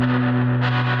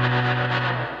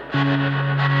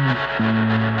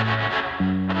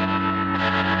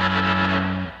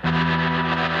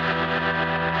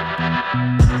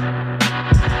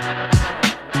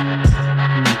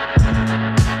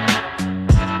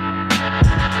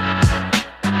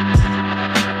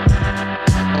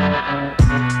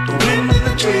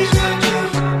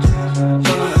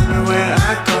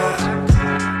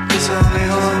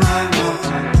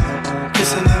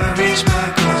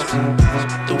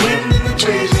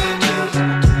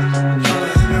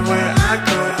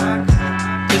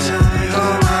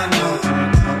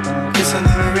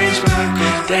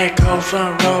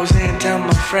front rows and tell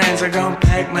my friends I gon'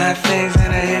 pack my things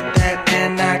and I hit that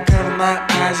and I cover my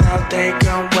eyes all day.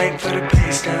 Gon' wait for the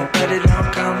pay stub, but it don't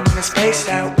come when I spaced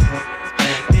out.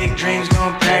 Big dreams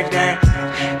gon' pack that.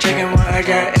 Checking what I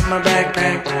got in my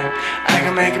backpack. I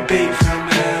can make a beat from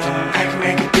hell. I can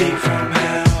make a beat